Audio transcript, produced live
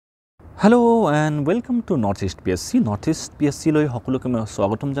Hello and welcome to Northeast PSC. Northeast PSC loi hokoloke moi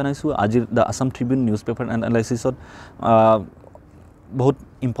swagatom janaisu. Ajir the Assam Tribune newspaper analysis ot bahut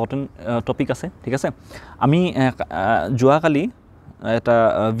important topic ase. Thik ase. Ami joa kali eta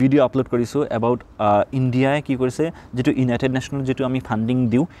video upload korisu about India ki korise jetu United Nations jetu ami funding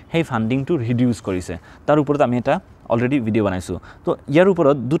diu hey funding to reduce korise. Tar uporot ami eta already video banaisu. To yar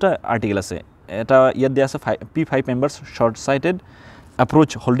uporot duta article ase. Eta yat dia ase P5 members short sighted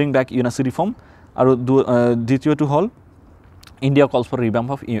approach holding back UNSC reform aru দ্বিতীয়টো হল India calls for revamp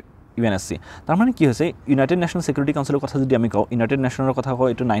of UNSC তার মানে কি হইছে United Nations security কাউন্সিলৰ কথা যদি আমি কও United নেশনৰ কথা কও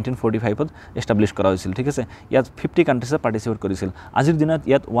এটো 1945 ত এস্টাবলিশ কৰা হৈছিল ঠিক আছে ইয়াত 50 কান্ট্ৰিজে পাৰ্টিসিপেট কৰিছিল আজিৰ দিনত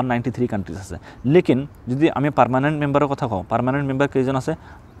ইয়াত 193 কান্ট্ৰিজ আছে লেকিন যদি আমি পাৰ্মানেন্ট মেম্বাৰৰ কথা কও পাৰ্মানেন্ট মেম্বাৰ কেইজন আছে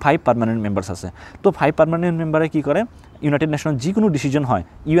 5 পাৰ্মানেন্ট মেম্বাৰ্স আছে তো 5 পাৰ্মানেন্ট মেম্বাৰে কি কৰে ইউনাইটেড নেশন যি কোনো ডিসিশন হয়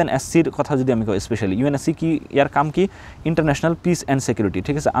UNSC ৰ কথা যদি আমি কও স্পেশালি UNSC কি ইয়াৰ কাম কি ইন্টাৰন্যাশনাল পিস এন্ড সিকিউৰিটি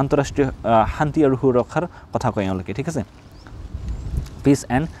ঠিক আছে আন্তঃৰাষ্ট্ৰীয় শান্তি আৰু সুৰক্ষাৰ কথা কয় তেওঁলোকে ঠিক আছে peace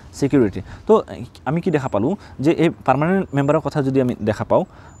and security তো আমি কি দেখা পালো যে এই পার্মানেন্ট মেম্বাৰৰ কথা যদি আমি দেখা পাও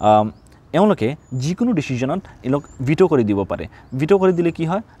এওঁলোকে যিকোনো ডিসিশনত এলোক ভিটো কৰি দিব পাৰে ভিটো কৰি দিলে কি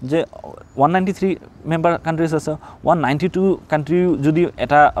হয় যে 193 মেম্বাৰ কান্ট্ৰিজ আছে 192 কান্ট্ৰি যদি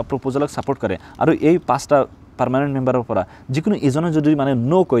এটা প্ৰপোজালক সাপোৰ্ট কৰে আৰু এই পাঁচটা পাৰ্মানেন্ট মেম্বাৰৰ পৰা যিকোনো এজনে যদি মানে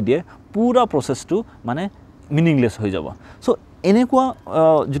নো কৈ দিয়ে পুৰা প্ৰসেসটো মানে মিনিংলেস হৈ যাব সো এনেকুৱা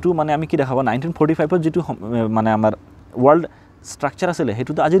যেটো মানে আমি কি দেখাব 1945 ত যেটো মানে আমাৰ ওয়ার্ল্ড স্ট্রাকচার আসলে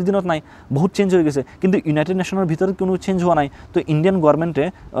হেতু তো আজির দিনত নাই বহুত চেঞ্জ হয়ে গেছে কিন্তু ইউনাইটেড নেশনের ভিতরে কোনো চেঞ্জ হওয়া নাই তো ইন্ডিয়ান গভর্নমেন্টে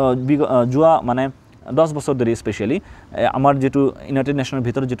জুয়া মানে 10 বছর ধরে স্পেশালি আমার যেটো ইউনাইটেড নেশনের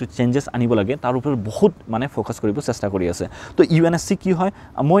ভিতরে যেটো চেঞ্জেস আনিব লাগে তার উপর বহুত মানে ফোকাস কৰিব চেষ্টা কৰি আছে তো UNSC কি হয়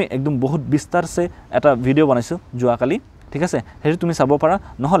মই একদম বহুত বিস্তাৰছে এটা ভিডিও বনাইছো জুয়া কালি ঠিক আছে হেতু তুমি চাব পাৰা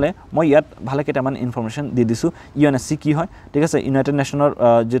নহলে মই ইয়াত ভালে কেটামান ইনফৰমেশন দি দিছো UNSC কি হয় ঠিক আছে ইউনাইটেড নেশনৰ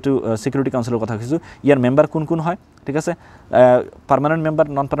যেটো সিকিউৰিটি কাউন্সিলৰ কথা কৈছো ইয়াৰ মেম্বাৰ কোন কোন হয় ঠিক আছে permanent member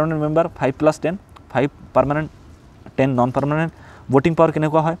non permanent member 5+10 5 permanent 10 non permanent voting power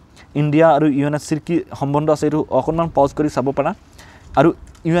কেনেকুৱা হয় ইন্ডিয়া আৰু UNSC কি সম্বন্ধ আছে এটো অকনমান পজ কৰি চাব পাৰা আৰু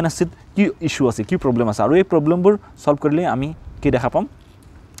UNSC কি ইস্যু আছে কি প্ৰবলেম আছে আৰু এই প্ৰবলেমবোৰ সলভ কৰিলে আমি কি দেখা পাম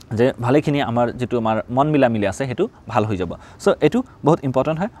যে ভালেখিনি আমাৰ যেটো আমাৰ মন মিলা আছে হেতু ভাল হৈ যাব সো এটো বহুত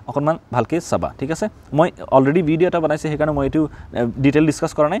ইম্পৰ্টেন্ট হয় অকনমান ভালকে চাবা ঠিক আছে মই অলৰেডি ভিডিও এটা বনাইছে হেকাৰণে মই এটো ডিটেইল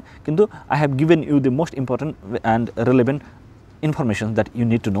ডিসকাস কৰা নাই কিন্তু I have given you the most important and relevant information that you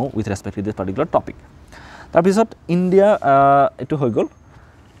need to know with respect to this particular topic তাৰ পিছত ইন্ডিয়া এটো হৈ গল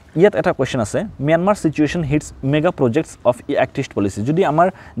ইয়াত এটা কোৱেশ্চন আছে Myanmar situation hits mega প্ৰজেক্টস of অ্যাক্টিভিষ্ট policy যদি আমাৰ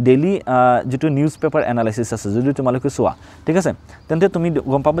ডেইলি যেটো নিউজ পেপাৰ এনালাইসিস আছে যদি তোমালোকে চোৱা ঠিক আছে তেন্তে তুমি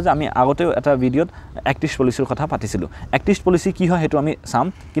গম পাবা যে আমি আগতে এটা ভিডিওত অ্যাক্টিভিষ্ট পলিসিৰ কথা পাতিছিলো অ্যাক্টিভিষ্ট পলিসি কি হয় হেতু আমি চাম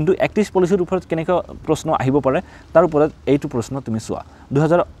কিন্তু অ্যাক্টিভিষ্ট পলিসিৰ ওপৰত কেনেকা প্ৰশ্ন আহিব পাৰে তাৰ ওপৰত এইটো প্ৰশ্ন তুমি চোৱা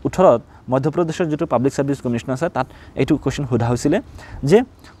 2018 ত মধ্যপ্ৰদেশৰ যেটো পাব্লিক সাৰ্ভিস কমিশন আছে তাত এইটো কোৱেশ্চন সোধা হৈছিল যে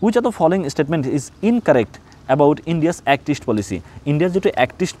which of the following statement is incorrect about India's activist policy India's যেটো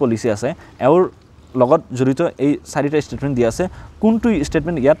activist policy আছে এৰ লগত জড়িত এই চাৰিটা স্টেটমেন্ট দিয়া আছে কোনটো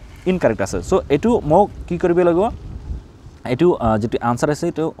স্টেটমেন্ট ইয়াত ইনকাৰেক্ট আছে সো এটো মই কি কৰিব লাগিব এটো যেটো আনসার আছে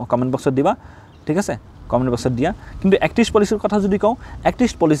এটো কমেন্ট বক্সত দিবা ঠিক আছে কমেন্ট বক্সত দিয়া কিন্তু activist policyৰ কথা যদি কও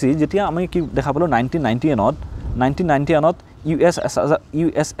activist policy যেতিয়া আমি কি দেখা পালো 1991 ত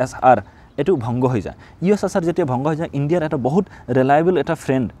USSR এটো ভংগ হৈ যায় USSR যেতিয়া ভংগ হৈ যায় ইন্ডিয়াৰ এটা বহুত ৰিলায়েবল এটা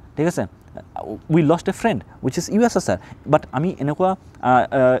ফ্ৰেন্ড ঠিক আছে we lost a friend which is USSR but ami enekwa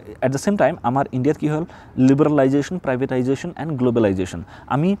at the same time amar India ki hol liberalization privatization and globalization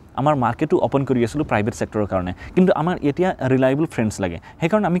ami amar market to open kori asulu private sector karone kintu amar etia reliable friends lage he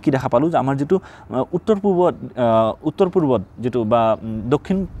karon ami ki dekha palu je amar jetu uttor purbo jetu ba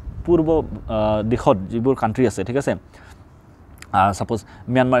dokhin purbo dikhot jibur country ase thik ase suppose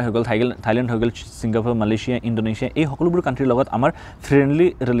Myanmar হৈ গল Thailand হৈ গল Singapore Malaysia Indonesia এই সকলোবোৰ কান্ট্ৰিৰ লগত আমাৰ friendly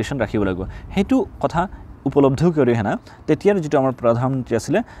relation ৰাখিব লাগিব হেতু কথা উপলব্ধ কৰি হেনা তেতিয়াৰ যেটো আমাৰ প্ৰধানমন্ত্ৰী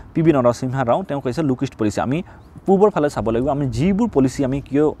আছিল PB নৰসিংহা ৰাও তেওঁ কৈছে লুকিষ্ট পলিসি আমি পূবৰ ফালে চাব লাগিব আমি যিবোৰ পলিসি আমি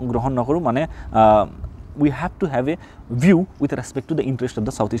কিয় গ্ৰহণ নকৰো মানে we have to have a view with respect to the interest of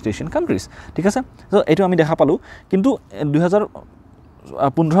the Southeast Asian countries ঠিক আছে সো এটো আমি দেখা পালো কিন্তু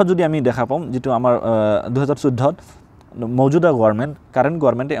 2015 যদি আমি দেখা পাম যেটো আমাৰ 2014 মৌজুদা গভর্নমেন্ট কারেন্ট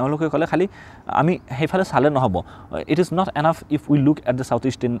গভর্নমেন্টে এওঁলোকে কলে খালি আমি হেফালে সালে নহব it is not enough if we look at the south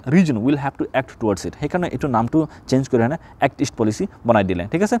eastern reason will have to act towards it সেইকাৰণে এটো নামটো চেঞ্জ কৰি হেনে অ্যাক্টিভিষ্ট পলিসি বনাই দিলে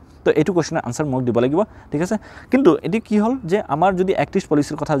ঠিক আছে তো এটো কোৱেশ্চনৰ আনসার মোক দিব লাগিব ঠিক আছে কিন্তু এটি কি হল যে আমাৰ যদি অ্যাক্টিভিষ্ট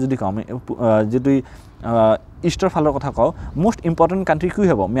পলিসিৰ কথা যদি কওঁ আমি যদি ইষ্টৰ ফালৰ কথা কওঁ মোষ্ট ইম্পৰ্টেণ্ট কাণ্ট্ৰি কি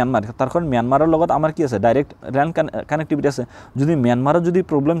হ'ব ম্যানমাৰ তাৰ কাৰণ ম্যানমাৰৰ লগত আমাৰ কি আছে ডাইৰেক্ট ৰেণ্ট কানেক্টিভিটি আছে যদি ম্যানমাৰত যদি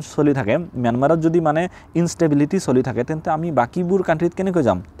প্ৰব্লেম চলি থাকে ম্যানমাৰত যদি মানে ইনষ্টেবিলিটি চলি থাকে তেন্তে আমি বাকীবোৰ কাণ্ট্ৰিত কেনেকৈ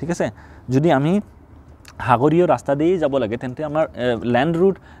যাম ঠিক আছে যদি আমি সাগৰীয় ৰাস্তা দিয়ে যাব লাগে তেন্তে আমাৰ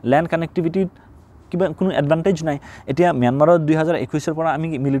ল্যান্ড কানেক্টিভিটি কিবা কোনো এডভান্টেজ নাই এতিয়া ম্যানমাৰৰ 2021 পৰা আমি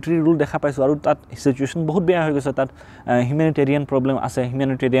মিলিটাৰী ৰুল দেখা পাইছোঁ আৰু তাত সিচুৱেশ্যন বহুত বেয়া হৈ গৈছে তাত হিউমেনিটেৰিয়ান প্ৰব্লেম আছে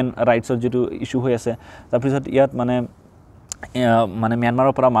হিউমেনিটেৰিয়ান ৰাইটছৰ যেটো ইস্যু হৈ আছে তাৰপিছত ইয়াত মানে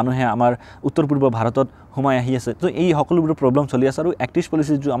ম্যানমাৰৰ পৰা মানুহে আমাৰ উত্তৰ পূৰ্ব ভাৰতত সোমাই আহি আছে তো এই সকলোবোৰ প্ৰব্লেম চলি আছে আৰু এক্টিভ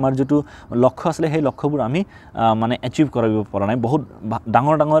পলিচি আমাৰ যেটো লক্ষ্য আছিল সেই লক্ষ্যবোৰ আমি মানে এচিভ কৰিব পৰা নাই বহুত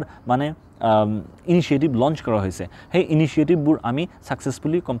ডাঙৰ মানে ইনিচিয়েটিভ লঞ্চ কৰা হৈছে সেই ইনিচিয়েটিভবোৰ আমি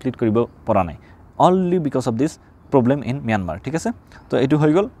সাকসেসফুলি কমপ্লিট কৰিব পৰা নাই only because of this problem in Myanmar ঠিক আছে তো এটো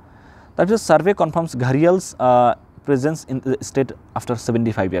হৈ গল তাৰপিছত survey কনফাৰ্মছ ঘৰিয়ালছ presence in the state after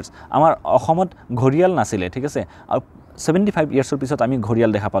 75 years আমাৰ অসমত ঘৰিয়াল নাছিলে ঠিক আছে আৰু 75 ইয়াৰ্সৰ পিছত আমি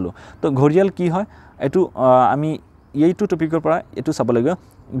ঘৰিয়াল দেখা পালো তো ঘৰিয়াল কি হয় এটো আমি এইটো টপিকৰ পৰা এটো চাব লাগিব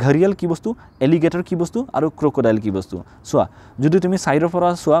ঘৰিয়াল কি বস্তু এলিগেটৰ কি বস্তু আৰু ক্ৰকোডাইল কি বস্তু সোৱা যদি তুমি সাইডৰ পৰা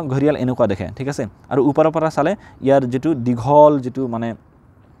সোৱা ঘৰিয়াল এনেকুৱা দেখে ঠিক আছে আৰু ওপৰৰ পৰা চালে ইয়াৰ যেটো দীঘল যেটো মানে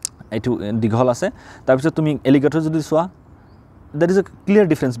এটো দীঘল আছে তাৰপিছত তুমি এলিগেটৰ যদি সোৱা there is a clear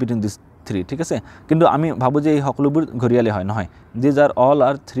difference between these three ঠিক আছে কিন্তু আমি ভাবো যে এই সকলোবোৰ ঘৰিয়ালে হয় নহয় these are all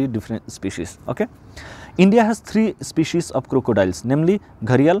three different species okay India has 3 species of crocodiles namely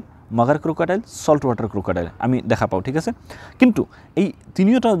gharial মাগাৰ crocodile salt water crocodile আমি দেখা পাও ঠিক আছে কিন্তু এই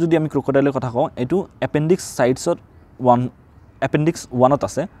তিনিটা যদি আমি crocodileৰ কথা কওঁ এটো appendix sites appendix 1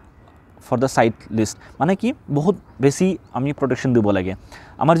 আছে for the site list মানে কি বহুত বেছি আমি protection দিব লাগে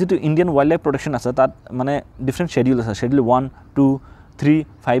আমাৰ যেটো ইন্ডিয়ান ওয়াইল্ড লাইফ প্ৰটেকশন আছে তাত মানে ডিফারেন্ট শিডিউল আছে শিডিউল 1 2 3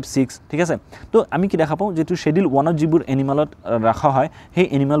 5 6 ঠিক আছে তো আমি কি দেখা পাও যেটো শিডিউল 1 ত যিবোৰ এনিমালত ৰাখা হয় সেই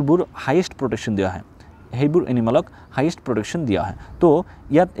এনিমালবোৰ হাইয়েস্ট প্ৰটেকশন দিয়া হয় সেইবোৰ এনিমালক হাইয়েস্ট প্ৰটেকশন দিয়া হয় তো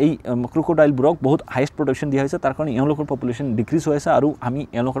ইয়াত এই ক্ৰকোডাইল বুৰক বহুত হাইয়েস্ট প্ৰটেকশন দিয়া হৈছে তাৰ কাৰণে এওঁলোকৰ পপুলেশন ডিক্ৰিজ হৈ আছে আৰু আমি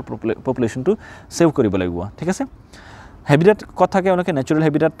এওঁলোকৰ পপুলেশনটো সেভ কৰিব লাগিব ঠিক আছে Habitat কথা কে অনেকে ন্যাচুৰাল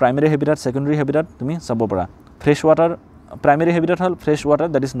habitat primary habitat secondary habitat তুমি চাব পাৰা fresh water primary habitat hall fresh water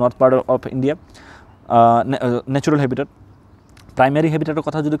that is north part of India natural habitat primary হ্যাবিটাটের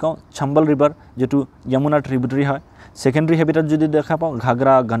কথা যদি কওঁ চম্বল রিভার যেটো যমুনা ট্রিবিউটারি হয় সেকেন্ডারি হ্যাবিটাট যদি দেখা পাওঁ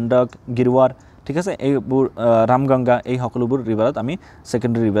ঘাগৰা গণ্ডক গিৰৱাৰ ঠিক আছে এইবোৰ ৰামগঙ্গা এই সকলোবোৰ ৰিভাৰত আমি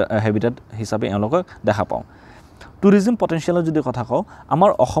সেকেন্ডাৰি হ্যাবিটাট হিচাপে এওঁলোকক দেখা পাওঁ টুৰিজম পটেনশিয়ালৰ যদি কথা কওঁ আমাৰ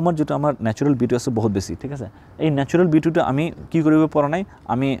অসমত যেটো আমাৰ ন্যাচুৰাল বিউটি আছে বহুত বেছি ঠিক আছে এই ন্যাচুৰাল বিউটিটো আমি কি কৰিব পৰা নাই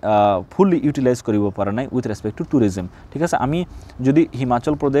আমি ফুলি ইউটিলাইজ কৰিব পৰা নাই উইথ ৰেসপেক্ট টু টুৰিজম ঠিক আছে আমি যদি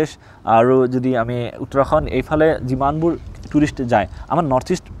হিমাচল প্ৰদেশ আৰু যদি আমি উত্তৰাখণ্ড এইফালে যিমানবোৰ টুৰিষ্ট যায় আমাৰ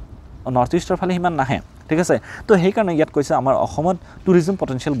নৰ্থ ইষ্টৰ ফালে হিমান নাহে ঠিক আছে তো সেই কাৰণে ইয়াত কৈছে আমাৰ অসমত টুৰিজম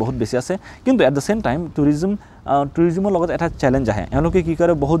পটেনশিয়াল বহুত বেছি আছে কিন্তু এট দ্য সেম টাইম টুৰিজমৰ লগত এটা চ্যালেঞ্জ আহে এওঁলোকে কি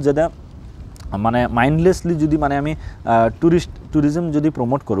কৰে বহুত জাদা মানে মাইন্ডলেসলি যদি মানে আমি টুৰিজম যদি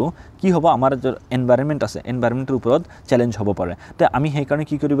প্ৰমোট কৰো কি হ'ব আমাৰ যে এনভায়ৰনমেন্ট আছে এনভায়ৰনমেন্টৰ ওপৰত চ্যালেঞ্জ হ'ব পাৰে তে আমি সেই কাৰণে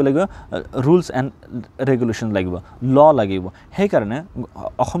কি কৰিব লাগিব ৰুলস এন্ড ৰেগুলেশন লাগিব ল লাগিব সেই কাৰণে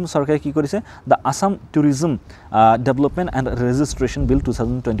অসম চৰকাৰে কি কৰিছে দা Assam tourism development and registration বিল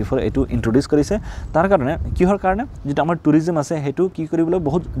 2024 এটো ইন্ট্ৰোডিউস কৰিছে তাৰ কাৰণে কিহৰ কাৰণে যেটা আমাৰ টুৰিজম আছে হেতু কি কৰিবলৈ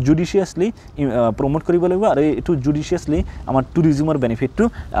বহুত জুডিশিয়াসলি প্ৰমোট কৰিব লাগিব আৰু এটো জুডিশিয়াসলি আমাৰ টুৰিজমৰ বেনিফিটটো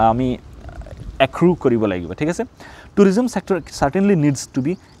আমি accrue কৰিব লাগিব ঠিক আছে tourism sector certainly needs to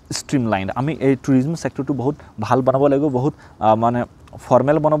be streamlined আমি এই টুৰিজম সেক্টৰটো বহুত ভাল বনাব লাগিব বহুত মানে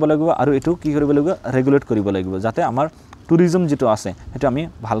ফৰ্মেল বনাব লাগিব আৰু এটো কি কৰিব লাগিব ৰেগুলেট কৰিব লাগিব যাতে আমাৰ টুৰিজম যেটো আছে হেতু আমি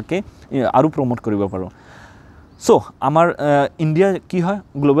ভালকে আৰু প্ৰমোট কৰিব পাৰো সো আমাৰ ইন্ডিয়া কি হয়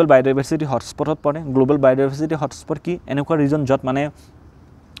গ্লোবাল বায়োডাইভাৰ্সিটি হটস্পটত পৰে গ্লোবাল বায়োডাইভাৰ্সিটি হটস্পট কি এনেকুৱা ৰিজন যত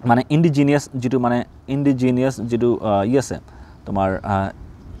মানে ইন্ডিজিনিয়াস যেটো ই আছে তোমাৰ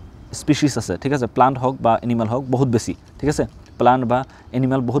স্পিচিছ আছে ঠিক আছে প্লান্ট হক বা এনিমেল হক বহুত বেছি ঠিক আছে প্লান্ট বা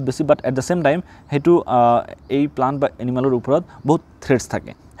এনিমেল বহুত বেছি but at the same time হেতু এই প্লান্ট বা এনিমেলৰ ওপৰত বহুত থ্ৰেটস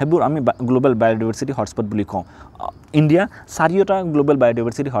থাকে হেবুৰ আমি গ্লোবাল বায়োডাইভাৰ্সিটি হটস্পট বুলি কওঁ ইন্ডিয়া চাৰিটা গ্লোবাল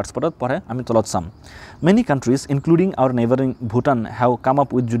বায়োডাইভাৰ্সিটি হটস্পটত পৰে আমি তলত চাম many countries including our neighboring Bhutan have come up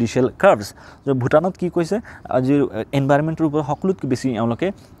with judicial curves so Bhutanot কি কৈছে যে এনভায়ৰনমেন্টৰ ওপৰত সকলোতকৈ বেছি এওঁলোকে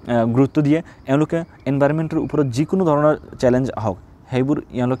গুৰুত্ব দিয়ে এওঁলোকে এনভায়ৰনমেন্টৰ ওপৰত যিকোনো ধৰণৰ চ্যালেঞ্জ আহক হেবুৰ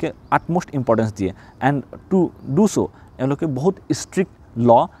এওঁলোকে আটমোস্ট ইম্পৰ্টেন্স দিয়ে এন্ড টু ডু সো এওঁলোকে বহুত স্ট্ৰিক্ট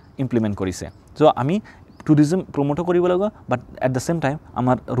ল ইমপ্লিমেন্ট কৰিছে সো আমি টুৰিজম প্ৰমোট কৰিব লাগিব but at the same time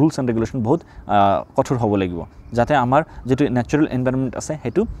আমাৰ ৰুলস এন্ড ৰেগুলেশন বহুত কঠোৰ হ'ব লাগিব যাতে আমাৰ যেটো ন্যাচুৰাল এনভায়ৰনমেন্ট আছে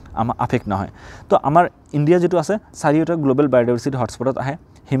হেতু আমাৰ আফেক্ট নহয় তো আমাৰ ইন্ডিয়া যেটো আছে চাৰিটা গ্লোবাল বায়োডাইভাৰ্সিটি হটস্পটত আহে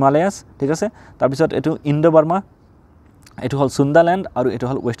হিমালয়াস ঠিক আছে তাৰ পিছত এটো ইন্দো বাৰ্মা এইটো হল সুন্দাল্যান্ড আৰু এইটো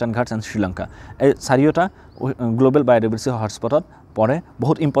হল ওয়েস্টাৰ্ন ঘাটস এন্ড শ্ৰীলঙ্কা এই চাৰিওটা গ্লোবাল বায়োডাইভাৰ্চিটি হটস্পটত পৰে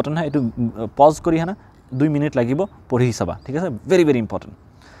বহুত ইম্পৰ্টেণ্ট হয় এইটো পজ কৰি হানা 2 মিনিট লাগিব পঢ়ি চাবা ঠিক আছে very very important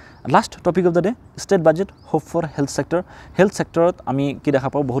Last topic of the day, state budget, hope for health sector. Health sector, আমি কি দেখা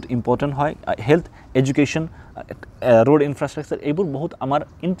পাও বহুত ইম্পৰ্টেণ্ট হয় হেল্থ এডুকেশ্যন road infrastructure এইবোৰ বহুত আমাৰ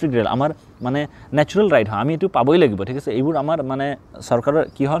ইন্টিগ্ৰেল আমাৰ মানে ন্যাচাৰাল ৰাইট হয় আমি এটো পাবই লাগিব ঠিক আছে এইবোৰ আমাৰ মানে সৰকাৰৰ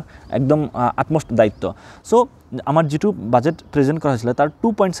কি হয় একদম আত্মস্থ দায়িত্ব সো আমাৰ যেটো বাজেট প্ৰেজেন্ট কৰা হৈছিল তাৰ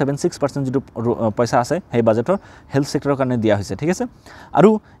 2.76% যেটো পইচা আছে সেই বাজেটৰ হেল্থ সেক্টৰৰ কাৰণে দিয়া হৈছে ঠিক আছে আৰু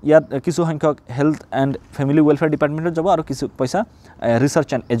ইয়াত কিছু সংখ্যক হেল্থ এন্ড ফ্যামিলি ওয়েলফেয়াৰ ডিপাৰ্টমেন্টত যাব আৰু কিছু পইচা ৰিসাৰ্চ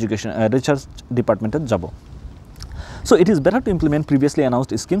এন্ড এডুকেশ্যন ৰিসাৰ্চ ডিপাৰ্টমেন্টত যাব So it is better to implement previously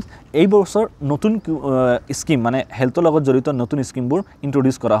announced schemes. এই বছৰ নতুন স্কিম মানে হেলথৰ লগত জড়িত নতুন স্কিমবোৰ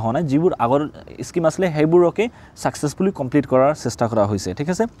ইন্ট্ৰোডিউস কৰা হোৱা নাই যিবোৰ আগৰ স্কিম আছিল হেইবোৰকে সাকসেসফুলি কমপ্লিট কৰাৰ চেষ্টা কৰা হৈছে ঠিক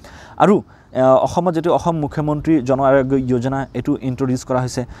আছে আৰু অসমত যেটো অসম মুখ্যমন্ত্ৰী জন আৰোগ্য যোজনা এটো ইন্ট্ৰোডিউস কৰা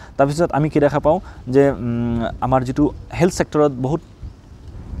হৈছে তাৰ পিছত আমি কি দেখা পাও যে আমাৰ যেটো হেলথ সেক্টৰত বহুত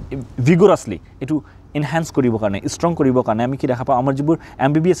vigorously এটো enhance কৰিব কাৰণে strong কৰিব কাৰণে আমি কি দেখা পাও আমাৰ যিবোৰ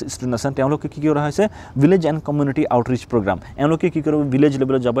MBBS ষ্টুডেন্ট আছে তেওঁলোকে কি কৰা হৈছে village and community outreach programme তেওঁলোকে কি কৰিব ভিলেজ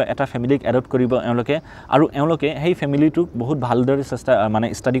লেভেলত যাব এটা ফ্যামিলিক এডপ্ট কৰিব তেওঁলোকে আৰু তেওঁলোকে সেই ফ্যামিলিটো বহুত ভালদৰে চেষ্টা মানে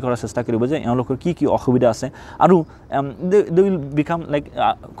ষ্টাডি কৰাৰ চেষ্টা কৰিব যে তেওঁলোকৰ কি অসুবিধা আছে আৰু they will become like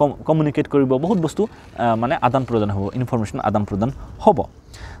communicate কৰিব বহুত বস্তু মানে আদান প্ৰদান হ'ব ইনফৰমেশন আদান প্ৰদান হ'ব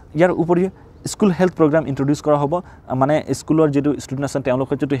ইয়াৰ উপৰি স্কুল হেল্থ প্ৰগ্ৰাম ইন্ট্ৰোডিউস কৰা হ'ব মানে স্কুলৰ যেটো ষ্টুডেন্ট আছে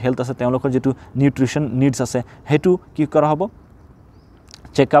তেওঁলোকৰ যেটো হেল্থ আছে তেওঁলোকৰ যেটো নিউট্ৰিশন নিডস আছে হেতু কি কৰা হ'ব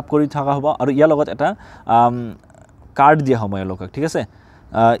চেক আপ কৰি থাকা হ'ব আৰু ইয়াৰ লগত এটা কাৰ্ড দিয়া হ'ব তেওঁলোকক ঠিক আছে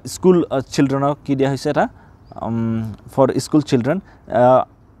স্কুল চিলড্ৰেনক কি দিয়া হৈছে এটা ফৰ স্কুল চিলড্ৰেন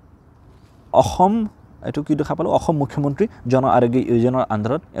অসম এটো কি দেখা পালো অসম মুখ্যমন্ত্ৰী জন আৰোগ্য যোজনাৰ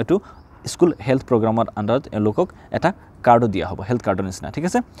আন্ডাৰত এটো স্কুল হেল্থ প্ৰগ্ৰামৰ আন্ডাৰত লোকক এটা কাৰ্ড দিয়া হ'ব হেল্থ কাৰ্ডৰ নিচিনা ঠিক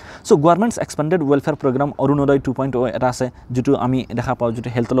আছে so গভৰ্নমেন্টস expended welfare programme Orunodoi 2.0 এটা আছে যেটো আমি দেখা পাও যেটো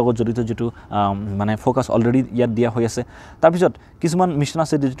হেল্থৰ লগত জড়িত যেটো মানে ফোকাস অলৰেডি ইয়াত দিয়া হৈ আছে তাৰ পিছত কিছুমান মিশন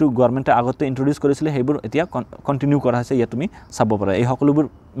আছে যেটো গভৰ্নমেন্টে আগতে ইন্ট্ৰোডিউস কৰিছিল হেবোৰ এতিয়া কন্টিনিউ কৰা হৈছে ইয়াত তুমি চাব পাৰা এই সকলোবোৰ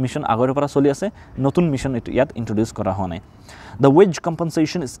মিশন আগৰে পৰা চলি আছে নতুন মিশন ইয়াত ইন্ট্ৰোডিউস কৰা হোৱা নাই The wage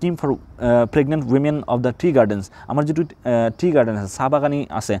compensation scheme for pregnant women of the tea gardens আমাৰ যেটো টি গাৰ্ডেন আছে সাবাগানি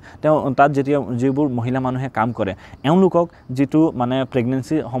আছে তাত যেতিয়া যিবোৰ মহিলা মানুহে কাম কৰে এওঁলোকক যেটো মানে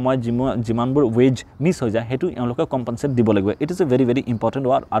প্ৰেগনেন্সি সময় জিমানবোৰ ওয়েজ মিস হৈ যায় হেতু এওঁলোকক কম্পনসেট দিব লাগিব it is a very very important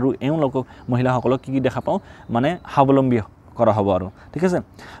war আৰু এওঁলোকক মহিলাসকলক কি দেখা পাও মানে স্বাৱলম্বী কৰা হ'ব আৰু ঠিক আছে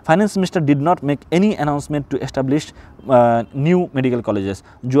finance minister did not make any announcement two establish new medical colleges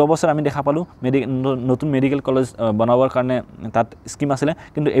যোৱা বছৰ আমি দেখা পালো নতুন মেডিকেল কলেজ বনাবৰ কাৰণে তাত স্কিম আছিল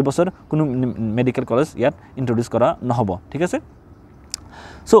কিন্তু এই বছৰ কোনো মেডিকেল কলেজ ইয়াত ইন্ট্ৰোডিউস কৰা নহব ঠিক আছে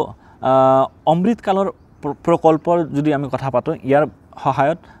সো অমৃত কালৰ প্ৰকল্পৰ যদি আমি কথা পাতো ইয়াৰ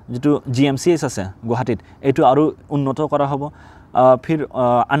সহায়ত যেটো GMCS আছে গুৱাহাটীত এটো আৰু উন্নত কৰা হ'ব ফিৰ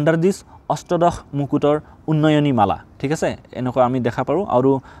আন্ডাৰ দিস অষ্টদশ মুকুটৰ উন্নয়নী মালা ঠিক আছে এনেকুৱা আমি দেখা পাৰো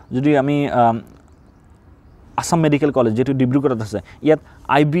আৰু যদি আমি আসাম মেডিকেল কলেজ যেটো ডিব্ৰুগড়ত আছে ইয়াত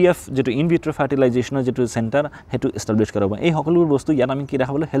IVF যেটো ইন ভিট্ৰো ফাৰ্টিলাইজেশনৰ যেটো সেন্টাৰ হেতু এস্টাবলিশ কৰাব এই সকলোবোৰ বস্তু ইয়াত আমি কি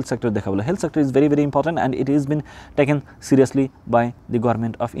দেখাবলৈ হেল্থ সেক্টৰ দেখাবলৈ health sector is very very important and it is been taken সিৰিয়াসলি by the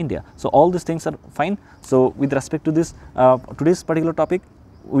government of India so all this things R fine so with ৰেসপেক্ট to this today's particular topic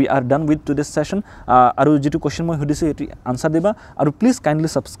we are done with today's session aru jitu question moi hudise eti answer deba aru please kindly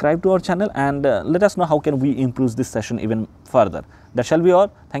subscribe to our channel and let us know how can we improve this session even further that shall be all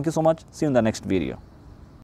thank you so much see you in the next video